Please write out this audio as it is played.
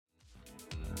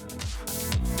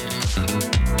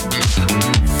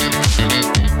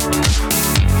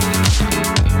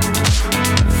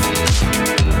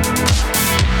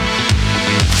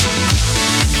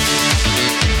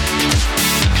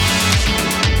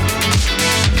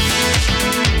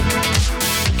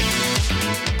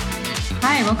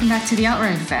Welcome back to The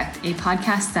Outward Effect, a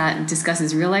podcast that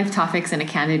discusses real-life topics in a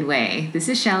candid way. This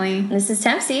is Shelly. This is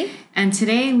Tamsi. And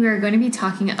today we are going to be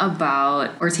talking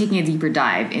about, or taking a deeper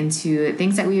dive into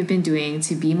things that we have been doing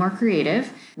to be more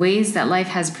creative, ways that life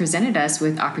has presented us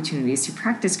with opportunities to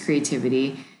practice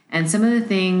creativity, and some of the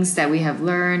things that we have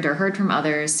learned or heard from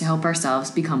others to help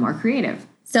ourselves become more creative.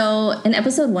 So in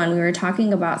episode 1, we were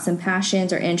talking about some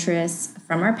passions or interests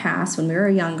from our past when we were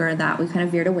younger that we kind of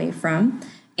veered away from,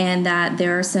 and that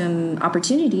there are some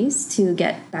opportunities to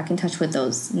get back in touch with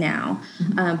those now.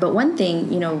 Mm-hmm. But one thing,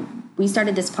 we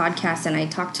started this podcast and I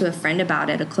talked to a friend about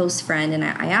it, a close friend, and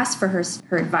I asked for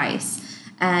her advice.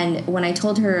 And when I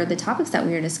told her the topics that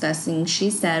we were discussing, she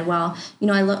said, well,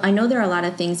 I know there are a lot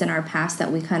of things in our past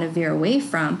that we kind of veer away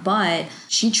from, but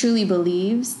she truly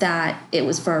believes that it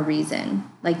was for a reason.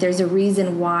 Like there's a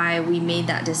reason why we made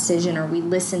that decision or we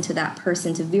listened to that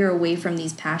person to veer away from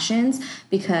these passions,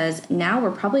 because now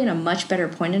we're probably in a much better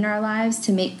point in our lives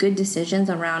to make good decisions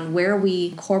around where we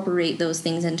incorporate those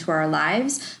things into our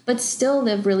lives, but still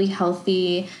live really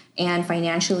healthy and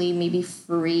financially maybe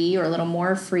free or a little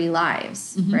more free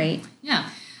lives, right? Yeah.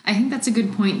 I think that's a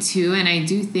good point too. And I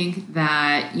do think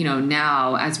that,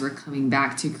 now as we're coming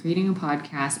back to creating a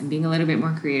podcast and being a little bit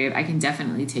more creative, I can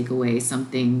definitely take away some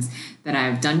things that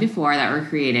I've done before that were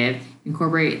creative,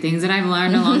 incorporate things that I've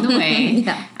learned along the way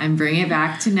and bring it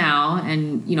back to now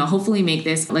and, hopefully make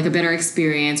this like a better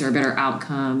experience or a better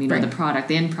outcome. Right.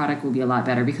 The end product will be a lot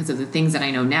better because of the things that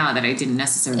I know now that I didn't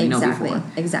necessarily know before.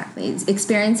 Exactly.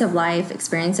 Experience of life,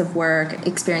 experience of work,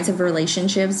 experience of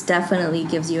relationships definitely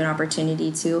gives you an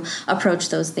opportunity to approach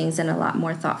those things in a lot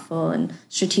more thoughtful and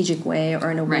strategic way,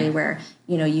 or in a way where,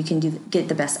 you can get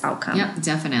the best outcome. Yep,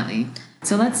 definitely.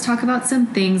 So let's talk about some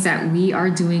things that we are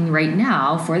doing right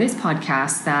now for this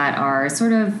podcast that are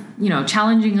sort of,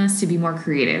 challenging us to be more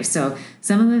creative. So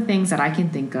some of the things that I can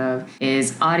think of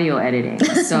is audio editing.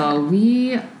 So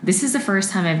this is the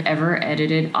first time I've ever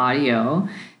edited audio,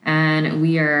 and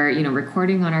we are,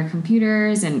 recording on our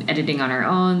computers and editing on our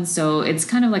own. So it's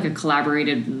kind of like a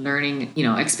collaborated learning,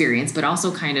 experience, but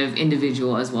also kind of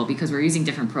individual as well, because we're using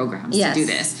different programs to do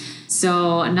this.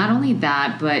 So not only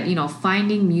that, but,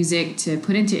 finding music to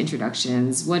put into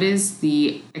introductions. What is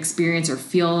the experience or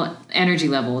feel energy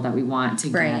level that we want to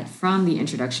get from the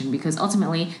introduction? Because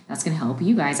ultimately that's going to help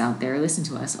you guys out there listen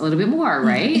to us a little bit more,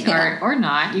 right? Or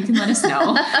not. You can let us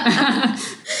know.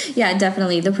 Yeah,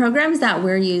 definitely. The programs that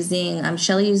we're using,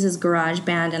 Shelly uses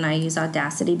GarageBand and I use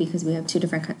Audacity because we have two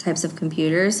different types of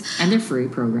computers. And they're free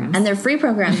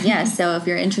programs. Yes. So if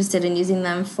you're interested in using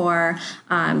them for,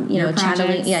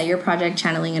 channeling, your project,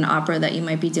 channeling an opera that you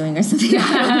might be doing or something.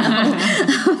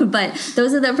 I don't know. But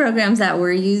those are the programs that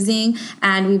we're using,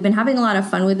 and we've been having a lot of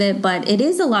fun with it, but it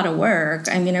is a lot of work.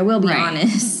 I mean, I will be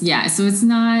honest. Yeah, so it's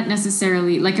not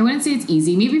necessarily, I wouldn't say it's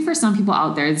easy. Maybe for some people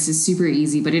out there, this is super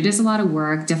easy, but it is a lot of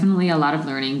work, definitely a lot of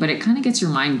learning, but it kind of gets your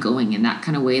mind going in that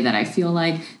kind of way that I feel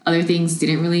like other things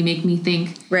didn't really make me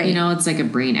think. Right. It's like a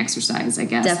brain exercise, I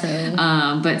guess. Definitely.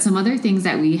 But some other things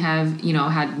that we have,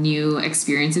 had new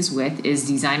experiences with is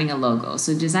designing a logo.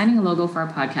 So designing a logo for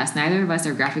our podcast, neither of us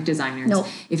are graphic designers. Nope.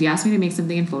 If you ask me to make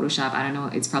something in Photoshop, I don't know,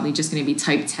 it's probably just going to be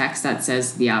typed text that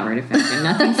says The Outward Effect and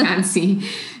nothing fancy,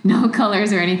 no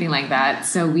colors or anything like that.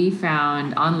 So we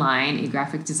found online a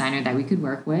graphic designer that we could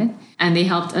work with, and they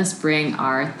helped us bring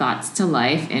our thoughts to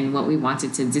life and what we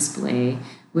wanted to display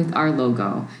with our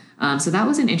logo. So that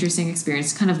was an interesting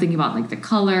experience, kind of thinking about the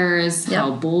colors,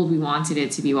 how bold we wanted it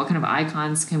to be, what kind of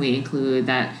icons can we include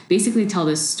that basically tell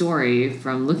this story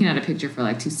from looking at a picture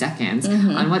for 2 seconds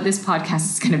on what this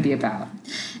podcast is going to be about.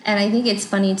 And I think it's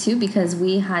funny too, because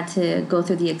we had to go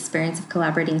through the experience of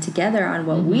collaborating together on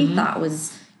what we thought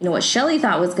was, what Shelly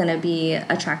thought was going to be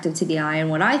attractive to the eye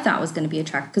and what I thought was going to be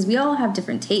attractive, because we all have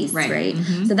different tastes, right?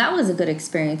 So that was a good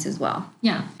experience as well.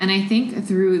 Yeah. And I think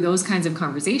through those kinds of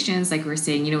conversations, like we're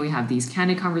saying, we have these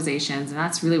candid conversations, and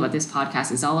that's really what this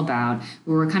podcast is all about,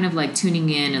 where we're kind of tuning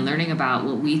in and learning about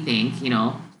what we think,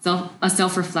 a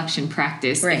self-reflection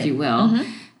practice, if you will.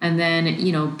 And then,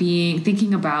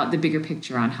 thinking about the bigger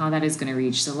picture on how that is going to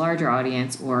reach the larger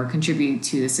audience or contribute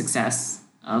to the success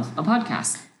of a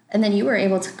podcast. And then you were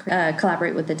able to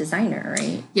collaborate with the designer,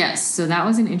 right? Yes. So that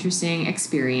was an interesting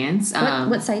experience.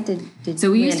 What site did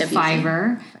so we you used end up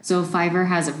Fiverr. using? So Fiverr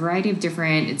has a variety of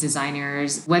different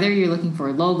designers, whether you're looking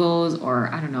for logos or,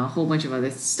 I don't know, a whole bunch of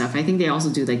other stuff. I think they also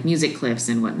do like music clips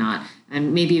and whatnot,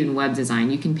 and maybe even web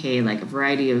design. You can pay like a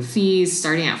variety of fees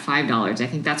starting at $5. I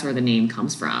think that's where the name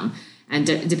comes from. And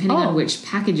depending on which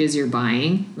packages you're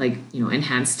buying, like,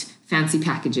 enhanced fancy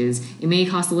packages, it may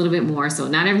cost a little bit more. So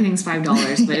not everything's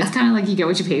 $5, but it's kind of like you get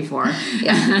what you pay for.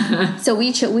 Yeah. So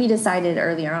we decided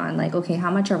earlier on, like, okay,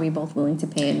 how much are we both willing to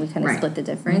pay? And we kind of split the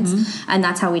difference. And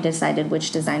that's how we decided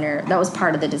which designer, that was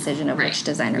part of the decision of which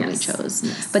designer we chose.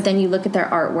 Yes. But then you look at their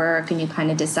artwork and you kind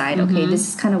of decide, okay, this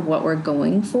is kind of what we're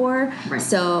going for. Right.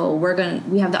 So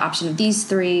we have the option of these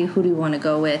three, who do we want to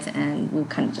go with? And we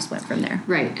kind of just went from there.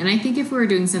 Right. And I think if we were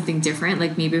doing something different,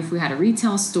 like maybe if we had a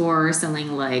retail store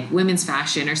selling like women's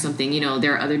fashion or something,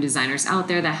 there are other designers out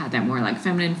there that had that more like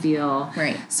feminine feel.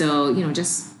 Right. So,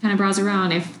 just kind of browse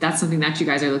around if that's something that you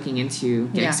guys are looking into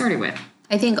getting started with.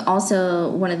 I think also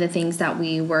one of the things that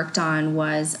we worked on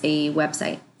was a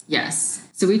website. Yes.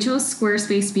 So we chose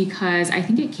Squarespace because I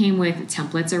think it came with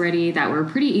templates already that were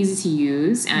pretty easy to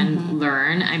use and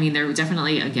learn. I mean, there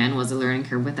definitely, again, was a learning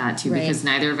curve with that too, because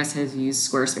neither of us has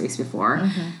used Squarespace before.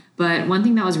 But one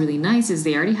thing that was really nice is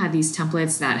they already had these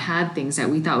templates that had things that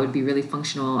we thought would be really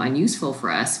functional and useful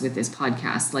for us with this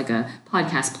podcast, like a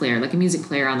podcast player, like a music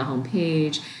player on the home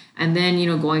page. And then,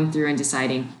 going through and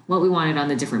deciding what we wanted on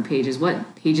the different pages.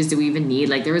 What pages do we even need?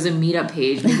 Like, there was a meetup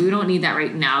page. Maybe we don't need that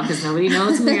right now because nobody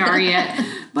knows who we are yet.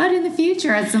 But in the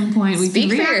future, at some point, we can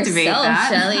reactivate for yourself, that.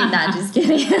 Shelly. Not just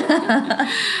kidding.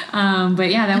 But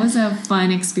yeah, that was a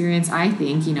fun experience, I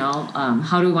think.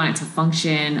 How do we want it to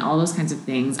function? All those kinds of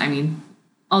things. I mean,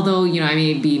 although, I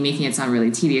may be making it sound really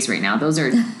tedious right now. Those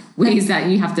are ways that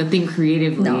you have to think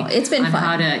creatively. No, it's been on fun.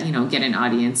 How to, get an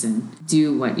audience and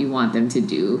do what you want them to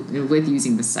do with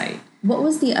using the site. What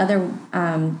was the other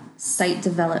site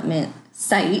development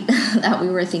site that we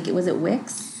were thinking? Was it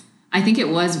Wix? I think it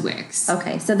was Wix.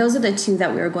 Okay, so those are the two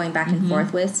that we were going back and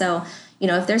forth with. So,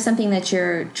 if there's something that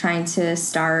you're trying to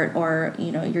start or,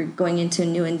 you're going into a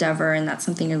new endeavor and that's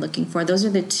something you're looking for, those are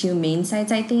the two main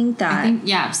sites, I think.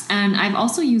 Yes. And I've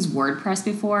also used WordPress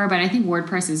before, but I think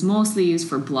WordPress is mostly used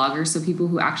for bloggers, so people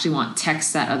who actually want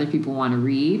text that other people want to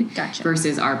read. Gotcha.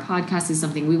 Versus our podcast is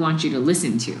something we want you to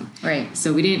listen to. Right.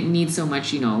 So we didn't need so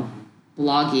much,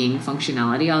 blogging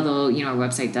functionality, although our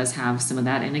website does have some of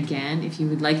that. And again, if you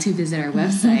would like to visit our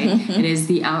website, it is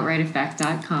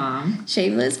theoutrighteffect.com.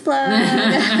 Shameless plug.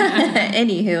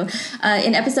 Anywho,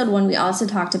 in episode 1 we also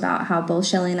talked about how both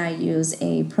Shelly and I use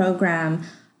a program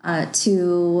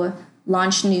to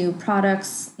launch new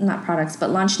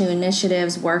launch new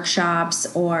initiatives,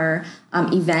 workshops, or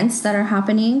events that are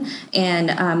happening,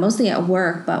 and mostly at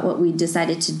work. But what we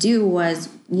decided to do was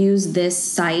use this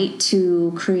site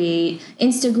to create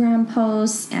Instagram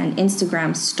posts and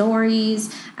Instagram stories.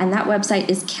 And that website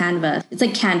is Canva. It's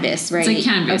like Canvas, right? It's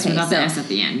like Canvas without the S at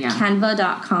the end, yeah.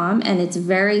 Canva.com, and it's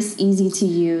very easy to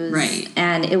use. Right.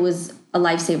 And it was a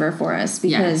lifesaver for us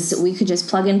because we could just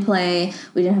plug and play.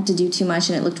 We didn't have to do too much,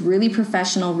 and it looked really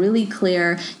professional, really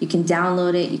clear. You can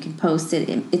download it, you can post it.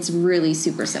 It's really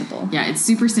super simple. Yeah, it's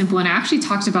super simple. And I actually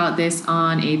talked about this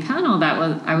on a panel that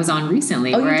I was on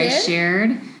recently, where I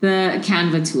shared the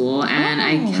Canva tool, and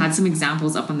I had some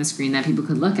examples up on the screen that people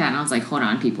could look at. And I was like, hold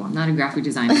on, people, I'm not a graphic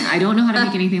designer. I don't know how to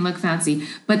make anything look fancy,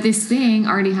 but this thing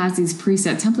already has these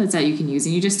preset templates that you can use,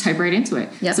 and you just type right into it.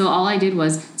 Yep. So all I did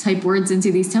was type words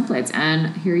into these templates,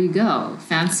 and here you go.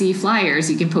 Fancy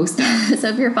flyers you can post up. So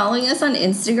if you're following us on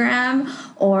Instagram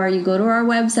or you go to our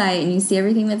website and you see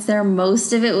everything that's there,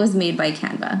 most of it was made by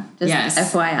Canva. Just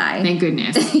FYI. Thank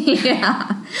goodness.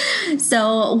 Yeah.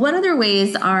 So what other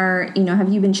ways have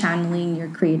you been channeling your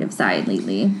creative side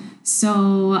lately?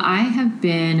 So I have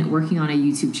been working on a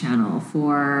YouTube channel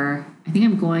for, I think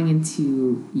I'm going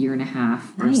into a year and a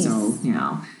half or so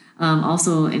now.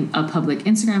 Also a public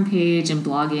Instagram page and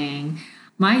blogging.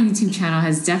 My YouTube channel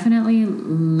has definitely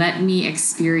let me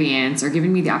experience or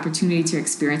given me the opportunity to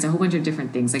experience a whole bunch of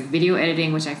different things, like video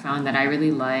editing, which I found that I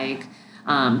really like,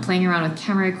 playing around with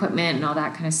camera equipment and all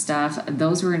that kind of stuff.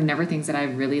 Those were never things that I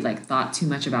really thought too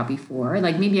much about before.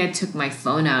 Like maybe I took my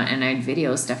phone out and I'd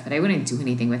video stuff, but I wouldn't do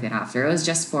anything with it after. It was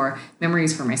just for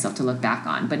memories for myself to look back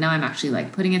on. But now I'm actually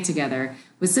putting it together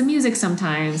with some music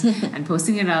sometimes and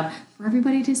posting it up for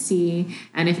everybody to see.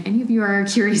 And if any of you are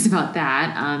curious about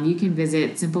that, you can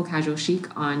visit Simple Casual Chic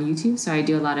on YouTube. So I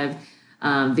do a lot of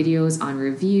videos on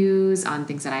reviews, on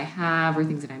things that I have or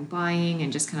things that I'm buying,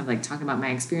 and just kind of like talking about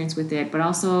my experience with it. But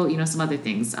also, some other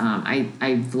things. I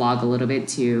vlog a little bit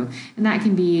too, and that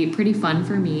can be pretty fun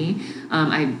for me.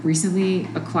 I recently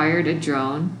acquired a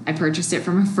drone. I purchased it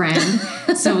from a friend,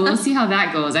 so we'll see how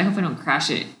that goes. I hope I don't crash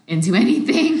it into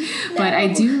anything, but I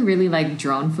do really like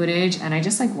drone footage, and I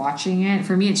just like watching it.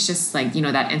 For me, it's just like,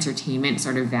 that entertainment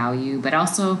sort of value, but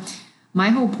also my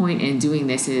whole point in doing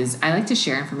this is I like to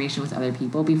share information with other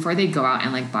people before they go out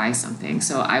and like buy something.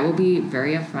 So I will be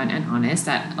very upfront and honest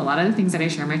that a lot of the things that I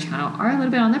share on my channel are a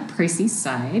little bit on the pricey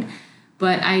side,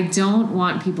 but I don't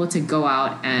want people to go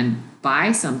out and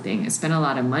buy something and spend a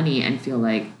lot of money and feel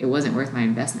like it wasn't worth my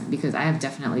investment, because I have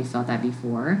definitely felt that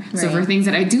before. Right. So for things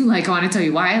that I do like, I want to tell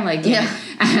you why I like it,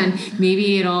 and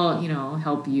maybe it'll,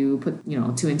 help you put,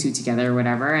 2 and 2 together or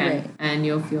whatever. And, and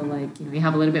you'll feel like, you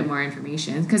have a little bit more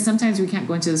information, because sometimes we can't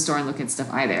go into the store and look at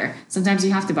stuff either. Sometimes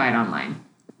you have to buy it online.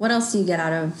 What else do you get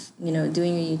out of,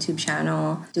 doing your YouTube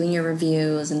channel, doing your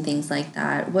reviews and things like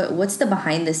that? What's the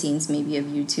behind the scenes maybe of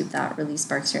YouTube that really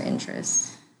sparks your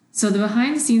interest? So the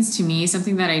behind the scenes, to me,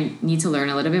 something that I need to learn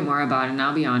a little bit more about, and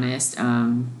I'll be honest,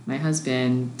 my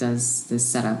husband does this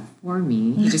setup for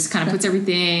me. He just kind of puts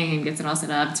everything and gets it all set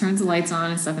up, turns the lights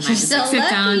on and stuff, and I just sit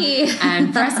down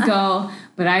and press go.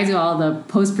 But I do all the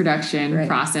post-production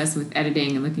process with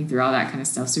editing and looking through all that kind of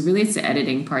stuff. So really it's the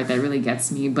editing part that really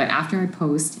gets me. But after I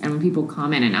post, and when people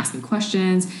comment and ask me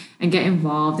questions and get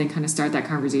involved and kind of start that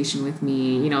conversation with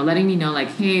me, letting me know like,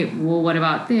 hey, well, what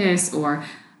about this? Or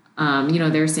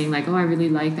they're saying like, oh, I really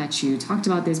like that you talked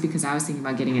about this because I was thinking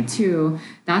about getting it too.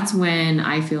 That's when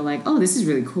I feel like, oh, this is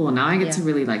really cool. Now I get to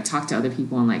really like talk to other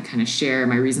people and like kind of share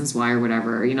my reasons why or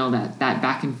whatever, that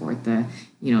back and forth, the,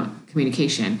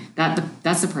 communication.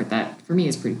 That's the part that for me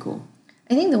is pretty cool.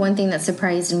 I think the one thing that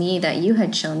surprised me that you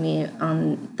had shown me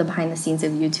on the behind the scenes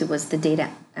of YouTube was the data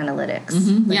analytics.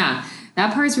 Mm-hmm. Yeah,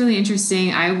 that part is really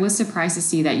interesting. I was surprised to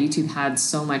see that YouTube had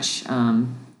so much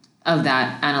of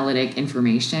that analytic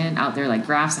information out there, like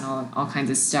graphs and all kinds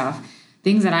of stuff,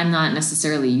 things that I'm not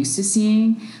necessarily used to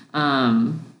seeing.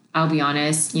 I'll be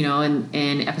honest,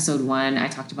 in episode 1, I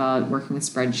talked about working with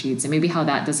spreadsheets and maybe how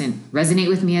that doesn't resonate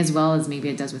with me as well as maybe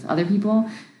it does with other people.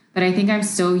 But I think I'm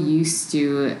so used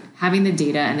to having the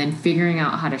data and then figuring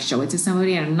out how to show it to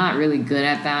somebody. And I'm not really good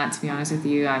at that, to be honest with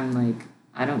you. I'm like,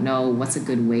 I don't know what's a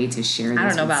good way to share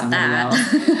this with somebody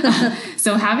else.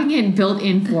 So having it built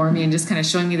in for me and just kind of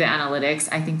showing me the analytics,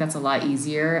 I think that's a lot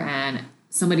easier. And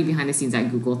somebody behind the scenes at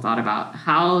Google thought about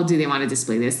how do they want to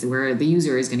display this where the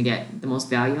user is going to get the most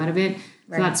value out of it.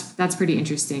 Right. So that's pretty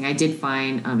interesting. I did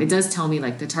find, it does tell me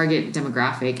like the target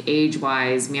demographic,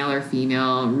 age-wise, male or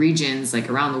female, regions like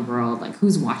around the world, like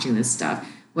who's watching this stuff.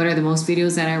 What are the most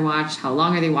videos that I watch? How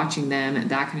long are they watching them?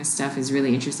 That kind of stuff is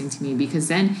really interesting to me because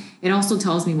then it also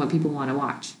tells me what people want to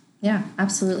watch. Yeah,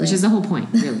 absolutely. Which is the whole point,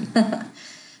 really.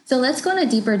 So let's go on a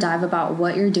deeper dive about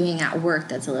what you're doing at work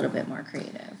that's a little bit more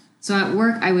creative. So at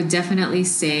work, I would definitely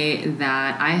say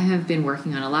that I have been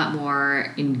working on a lot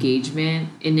more engagement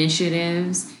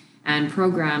initiatives and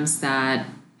programs that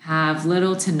have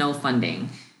little to no funding.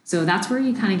 So that's where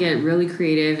you kind of get really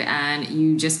creative and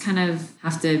you just kind of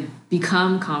have to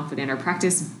become confident or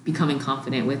practice becoming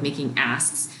confident with making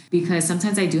asks, because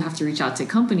sometimes I do have to reach out to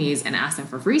companies and ask them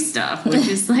for free stuff, which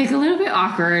is like a little bit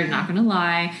awkward, not going to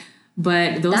lie.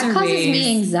 But those that are causes ways.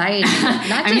 Me anxiety, not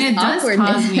just I mean, it does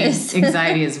cause me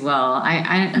anxiety as well.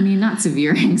 I mean, not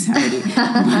severe anxiety,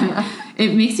 but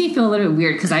it makes me feel a little bit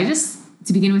weird because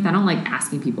to begin with, I don't like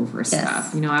asking people for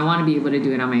stuff. I want to be able to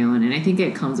do it on my own. And I think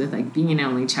it comes with like being an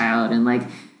only child and like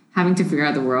having to figure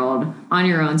out the world on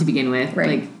your own to begin with.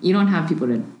 Right. Like you don't have people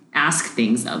to ask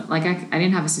things of. Like I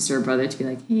didn't have a sister or brother to be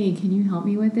like, hey, can you help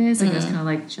me with this? Like I was kind of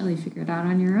like, Shelly, figure it out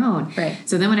on your own. Right.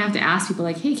 So then when I have to ask people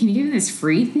like, hey, can you give me this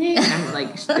free thing? And I'm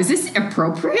like, is this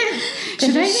appropriate?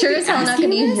 Should I sure as hell not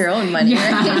going to use your own money,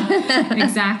 right?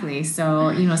 Exactly.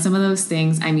 So, some of those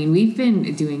things, I mean, we've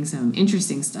been doing some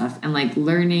interesting stuff and like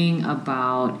learning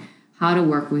about how to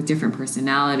work with different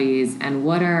personalities and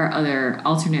what are other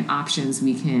alternate options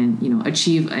we can,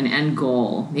 achieve an end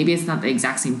goal. Maybe it's not the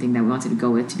exact same thing that we wanted to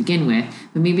go with to begin with,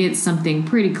 but maybe it's something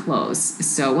pretty close.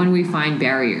 So when we find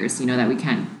barriers,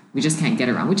 that we just can't get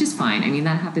around, which is fine. I mean,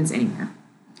 that happens anywhere.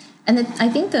 And I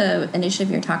think the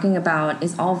initiative you're talking about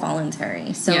is all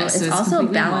voluntary. So, it's also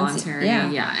voluntary.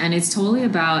 Yeah. And it's totally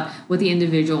about what the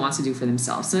individual wants to do for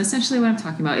themselves. So essentially what I'm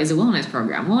talking about is a wellness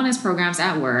program. Wellness programs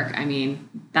at work, I mean,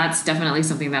 that's definitely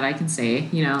something that I can say,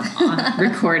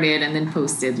 recorded and then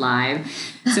posted live.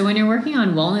 So when you're working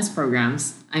on wellness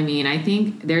programs, I mean, I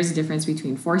think there's a difference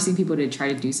between forcing people to try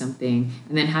to do something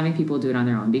and then having people do it on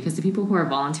their own, because the people who are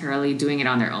voluntarily doing it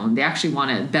on their own, they actually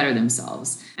want to better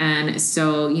themselves. And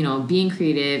so, being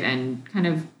creative and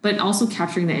but also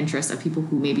capturing the interest of people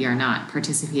who maybe are not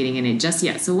participating in it just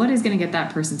yet. So what is going to get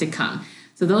that person to come?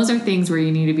 So those are things where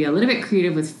you need to be a little bit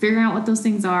creative with figuring out what those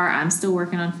things are. I'm still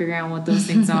working on figuring out what those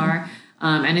things are.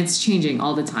 And it's changing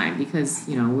all the time because,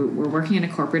 we're working in a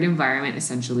corporate environment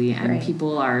essentially, and right.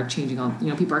 people are changing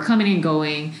people are coming and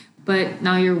going, but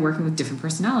now you're working with different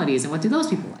personalities, and what do those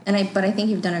people like? But I think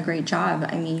you've done a great job.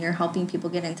 I mean, you're helping people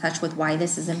get in touch with why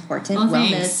this is important. Oh,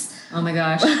 wellness. Thanks. Oh my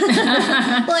gosh.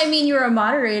 Well, I mean, you were a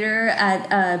moderator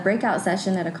at a breakout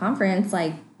session at a conference,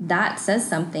 like that says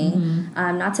something.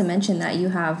 Mm-hmm. Not to mention that you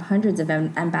have hundreds of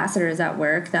ambassadors at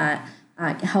work that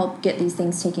help get these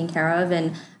things taken care of.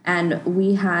 And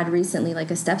we had recently like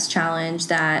a steps challenge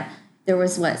that there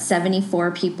was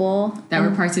 74 people that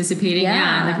were participating.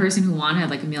 Yeah. And the person who won had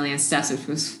like 1 million steps, which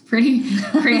was pretty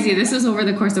crazy. This was over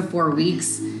the course of 4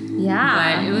 weeks.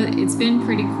 Yeah. But it's been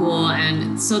pretty cool.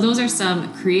 And so those are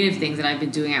some creative things that I've been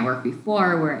doing at work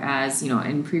before, whereas,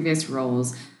 in previous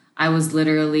roles, I was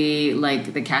literally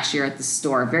like the cashier at the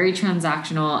store, very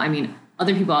transactional. I mean,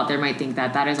 other people out there might think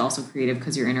that is also creative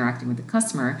because you're interacting with the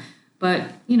customer. But,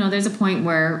 there's a point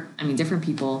where, different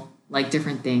people like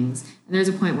different things. And there's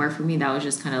a point where for me, that was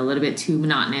just kind of a little bit too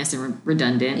monotonous and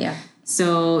redundant. Yeah.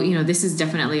 So, this is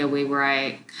definitely a way where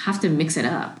I have to mix it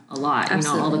up a lot,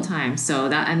 Absolutely. all the time. So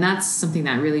that's something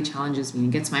that really challenges me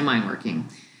and gets my mind working.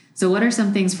 So what are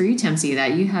some things for you, Tempsy,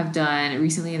 that you have done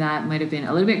recently that might have been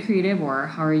a little bit creative, or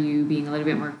how are you being a little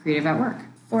bit more creative at work?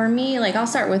 For me, I'll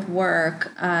start with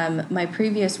work. My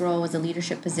previous role was a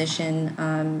leadership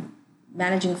position,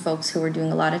 managing folks who were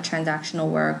doing a lot of transactional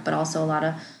work, but also a lot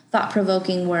of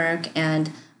thought-provoking work.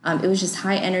 And it was just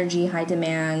high energy, high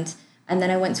demand. And then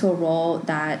I went to a role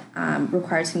that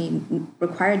required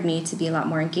me to be a lot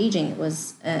more engaging. It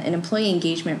was an employee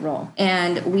engagement role.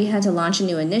 And we had to launch a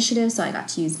new initiative, so I got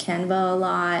to use Canva a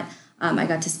lot. I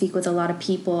got to speak with a lot of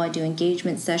people. I do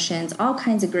engagement sessions, all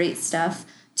kinds of great stuff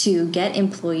to get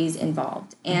employees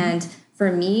involved. And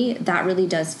for me, that really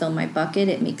does fill my bucket.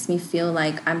 It makes me feel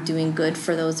like I'm doing good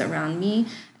for those around me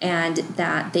and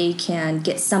that they can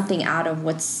get something out of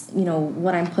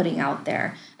what I'm putting out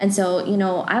there. And so,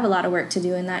 I have a lot of work to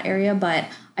do in that area, but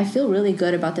I feel really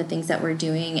good about the things that we're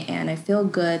doing, and I feel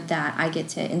good that I get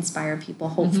to inspire people,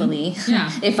 hopefully.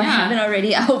 Yeah. If I haven't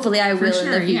already, hopefully I will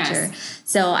in the future. Yes.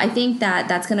 So I think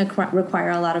that's going to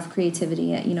require a lot of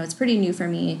creativity. It's pretty new for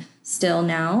me still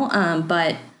now,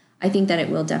 but I think that it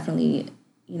will definitely,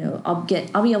 I'll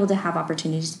be able to have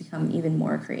opportunities to become even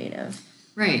more creative.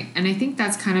 Right. And I think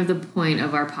that's kind of the point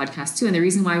of our podcast too. And the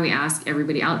reason why we ask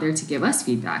everybody out there to give us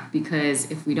feedback,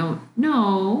 because if we don't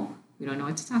know, we don't know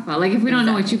what to talk about. Like if we don't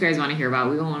know what you guys want to hear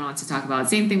about, we won't know what to talk about.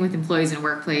 Same thing with employees in a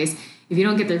workplace. If you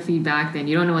don't get their feedback, then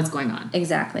you don't know what's going on.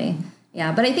 Exactly.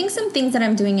 Yeah. But I think some things that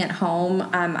I'm doing at home,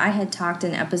 I had talked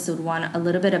in episode 1 a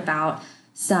little bit about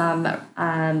some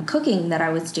cooking that I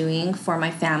was doing for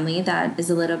my family that is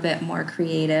a little bit more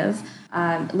creative.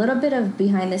 A little bit of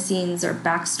behind the scenes or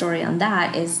backstory on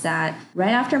that is that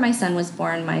right after my son was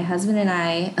born, my husband and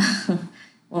I,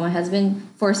 my husband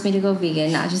forced me to go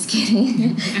vegan, not just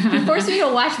kidding. He forced me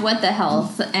to watch What the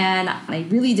Health, and I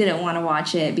really didn't want to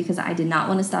watch it because I did not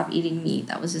want to stop eating meat.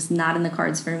 That was just not in the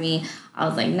cards for me. I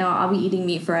was like, no, I'll be eating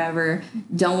meat forever.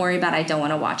 Don't worry about it. I don't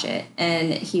want to watch it.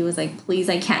 And he was like, please,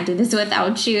 I can't do this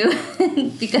without you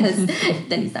because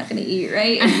then he's not going to eat,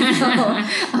 right? And so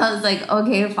I was like,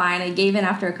 okay, fine. I gave in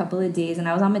after a couple of days, and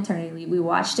I was on maternity leave. We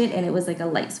watched it, and it was like a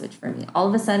light switch for me. All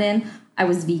of a sudden, I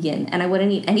was vegan, and I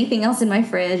wouldn't eat anything else in my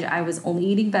fridge. I was only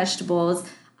eating vegetables.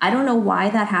 I don't know why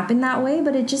that happened that way,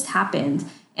 but it just happened.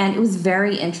 And it was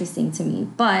very interesting to me.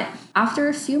 But after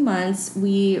a few months,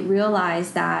 we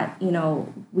realized that,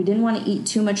 we didn't want to eat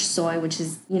too much soy, which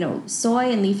is,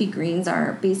 soy and leafy greens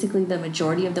are basically the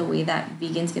majority of the way that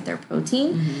vegans get their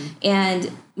protein. Mm-hmm.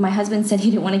 And my husband said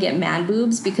he didn't want to get man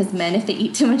boobs because men, if they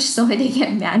eat too much soy, they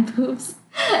get man boobs.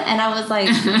 And I was like,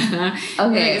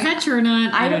 okay. Is that true or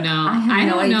not? I don't know. I have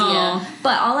no idea.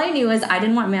 But all I knew is I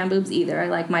didn't want man boobs either. I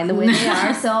like mine the way they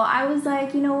are. So I was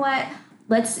like, you know what?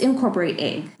 Let's incorporate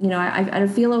egg. I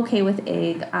feel okay with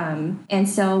egg. And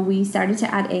so we started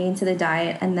to add egg into the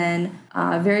diet. And then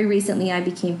very recently I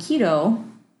became keto.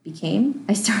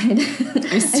 I started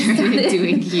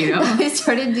doing keto. I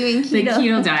started doing keto. The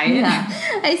keto diet.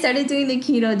 Yeah. I started doing the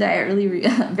keto diet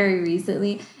very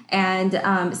recently.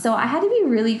 And so I had to be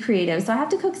really creative. So I have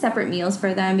to cook separate meals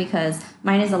for them because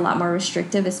mine is a lot more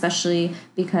restrictive, especially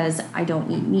because I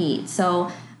don't eat meat.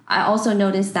 So I also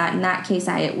noticed that in that case,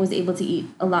 I was able to eat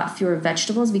a lot fewer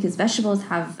vegetables because vegetables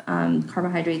have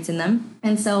carbohydrates in them.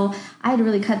 And so I had to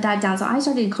really cut that down. So I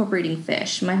started incorporating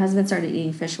fish. My husband started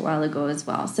eating fish a while ago as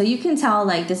well. So you can tell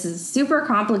like this is super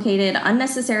complicated,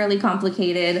 unnecessarily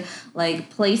complicated, like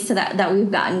place to that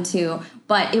we've gotten to,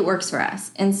 but it works for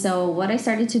us. And so what I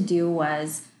started to do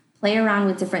was play around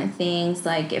with different things.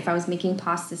 Like if I was making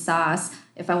pasta sauce,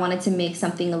 if I wanted to make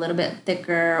something a little bit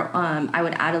thicker, I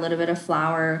would add a little bit of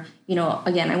flour. You know,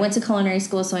 again, I went to culinary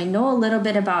school, so I know a little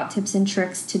bit about tips and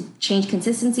tricks to change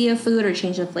consistency of food or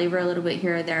change the flavor a little bit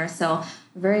here or there. So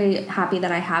I'm very happy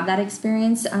that I have that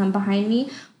experience behind me.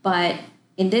 But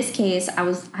in this case, I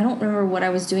don't remember what I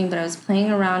was doing, but I was playing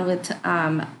around with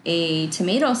a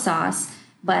tomato sauce,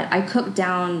 but I cooked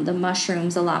down the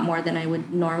mushrooms a lot more than I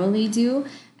would normally do.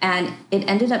 And it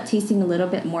ended up tasting a little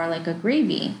bit more like a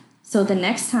gravy. So the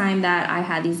next time that I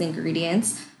had these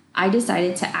ingredients, I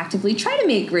decided to actively try to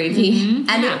make gravy. Mm-hmm.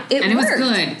 And it was worked.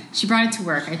 good. She brought it to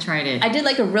work. I tried it. I did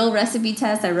like a real recipe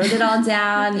test. I wrote it all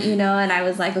down, you know, and I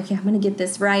was like, okay, I'm going to get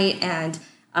this right. And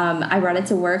I brought it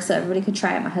to work so everybody could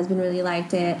try it. My husband really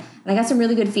liked it. And I got some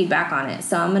really good feedback on it.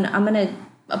 So I'm gonna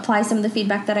apply some of the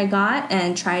feedback that I got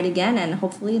and try it again. And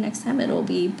hopefully next time it'll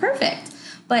be perfect.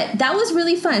 But that was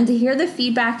really fun to hear the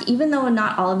feedback, even though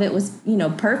not all of it was, you know,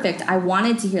 perfect. I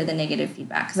wanted to hear the negative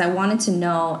feedback because I wanted to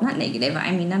know, not negative,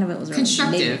 I mean, none of it was really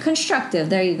constructive. Negative. Constructive,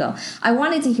 there you go. I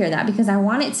wanted to hear that because I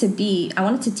want it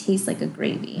to taste like a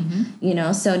gravy, you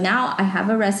know? So now I have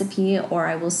a recipe, or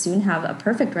I will soon have a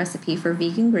perfect recipe for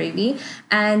vegan gravy.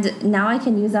 And now I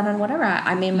can use that on whatever.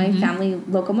 I made my family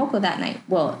loco moco that night.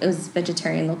 Well, it was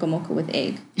vegetarian loco moco with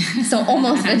egg. So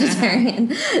almost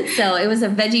vegetarian. So it was a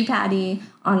veggie patty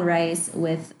on rice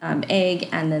with egg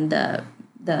and then the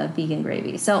vegan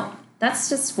gravy. So that's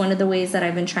just one of the ways that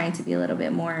I've been trying to be a little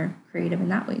bit more creative in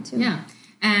that way too. Yeah.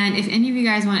 And if any of you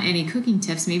guys want any cooking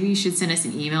tips, maybe you should send us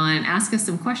an email and ask us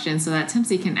some questions so that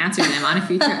Tempsy can answer them on a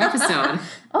future episode.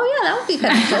 Oh yeah, that would be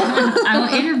kind of cool. I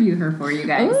will interview her for you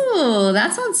guys. Ooh,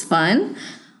 that sounds fun.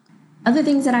 Other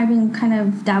things that I've been kind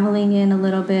of dabbling in a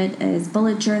little bit is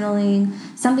bullet journaling.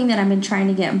 Something that I've been trying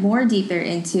to get more deeper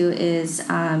into is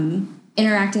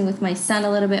interacting with my son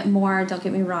a little bit more. Don't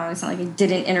get me wrong, it's not like I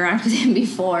didn't interact with him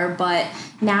before, but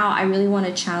now I really want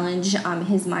to challenge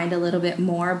his mind a little bit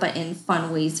more, but in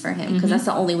fun ways for him, because that's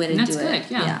the only way to do it. That's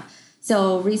good, yeah.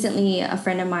 So recently, a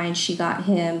friend of mine, she got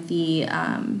him the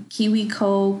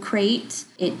KiwiCo crate.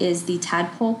 It is the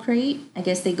tadpole crate. I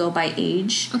guess they go by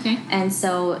age. Okay. And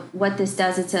so what this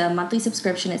does, it's a monthly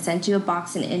subscription. It sends you a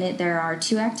box, and in it there are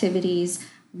 2 activities.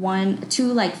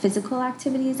 Two like physical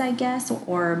activities, I guess,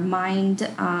 or mind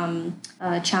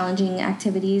challenging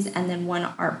activities, and then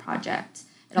 1 art project.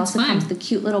 It also comes with a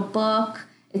cute little book.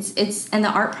 And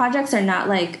the art projects are not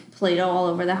like Play-Doh all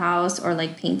over the house or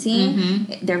like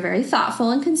painting. They're very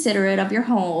thoughtful and considerate of your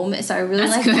home. So I really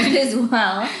like that as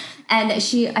well. And I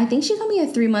think she got me a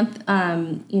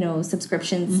 3-month,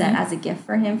 subscription set as a gift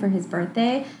for him for his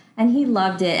birthday. And he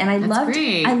loved it. And I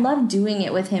loved doing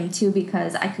it with him too,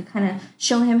 because I could kind of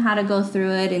show him how to go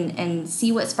through it and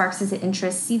see what sparks his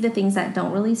interest, see the things that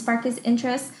don't really spark his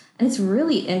interest. And it's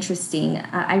really interesting.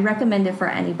 I recommend it for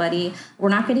anybody. We're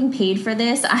not getting paid for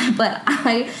this, but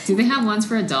Do they have ones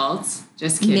for adults?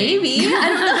 Just kidding. Maybe.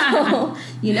 I don't know.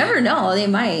 You never know. They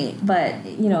might. But,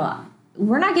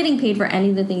 we're not getting paid for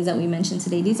any of the things that we mentioned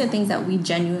today. These are things that we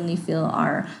genuinely feel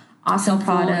are awesome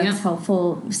products,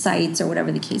 helpful sites, or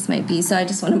whatever the case might be. So I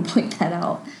just want to point that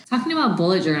out. Talking about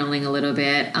bullet journaling a little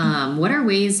bit, what are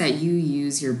ways that you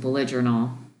use your bullet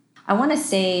journal? I want to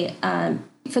say,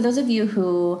 for those of you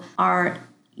who are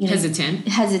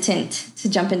hesitant to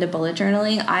jump into bullet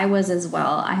journaling, I was as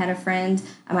well. I had a friend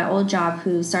at my old job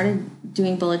who started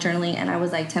doing bullet journaling, and I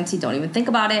was like, Tempsy, don't even think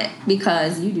about it,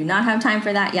 because you do not have time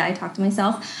for that. Yeah, I talked to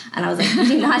myself, and I was like, you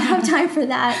do not have time for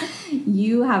that.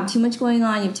 You have too much going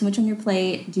on. You have too much on your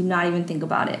plate. Do not even think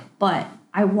about it. But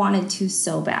I wanted to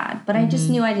so bad, but I just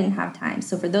knew I didn't have time.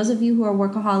 So for those of you who are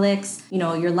workaholics,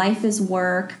 your life is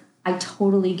work. I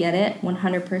totally get it,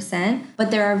 100%. But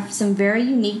there are some very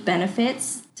unique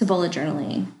benefits to bullet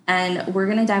journaling. And we're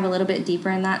going to dive a little bit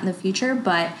deeper in that in the future.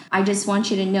 But I just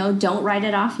want you to know, don't write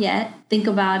it off yet. Think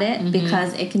about it,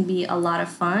 because it can be a lot of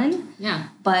fun. Yeah.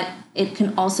 But it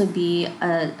can also be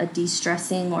a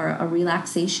de-stressing or a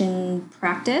relaxation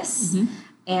practice.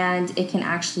 And it can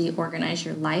actually organize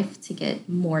your life to get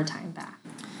more time back.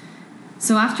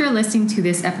 So after listening to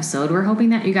this episode, we're hoping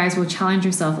that you guys will challenge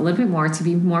yourself a little bit more to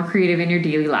be more creative in your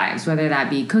daily lives, whether that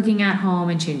be cooking at home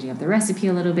and changing up the recipe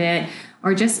a little bit,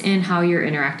 or just in how you're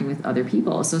interacting with other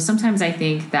people. So sometimes I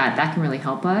think that can really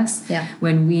help us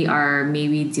when we are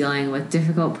maybe dealing with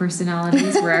difficult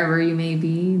personalities, wherever you may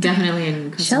be. Definitely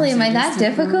in customer Shelly, am I that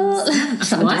difficult?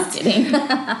 What? I'm just kidding.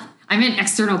 I meant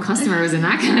external customers and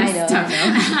that kind of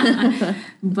stuff.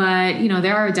 But,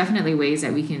 there are definitely ways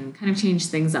that we can kind of change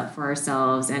things up for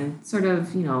ourselves and sort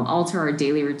of, alter our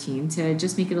daily routine to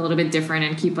just make it a little bit different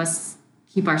and keep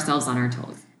ourselves on our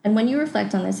toes. And when you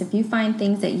reflect on this, if you find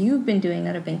things that you've been doing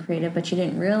that have been creative, but you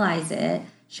didn't realize it,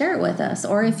 share it with us.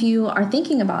 Or if you are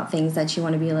thinking about things that you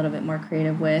want to be a little bit more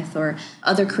creative with, or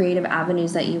other creative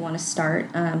avenues that you want to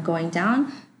start going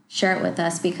down, share it with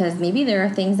us, because maybe there are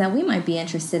things that we might be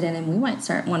interested in and we might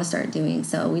want to start doing.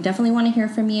 So we definitely want to hear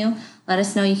from you. Let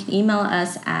us know. You can email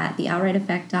us at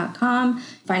theoutrighteffect.com.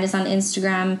 Find us on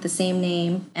Instagram, the same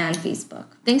name, and Facebook.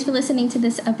 Thanks for listening to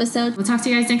this episode. We'll talk to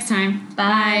you guys next time.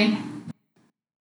 Bye.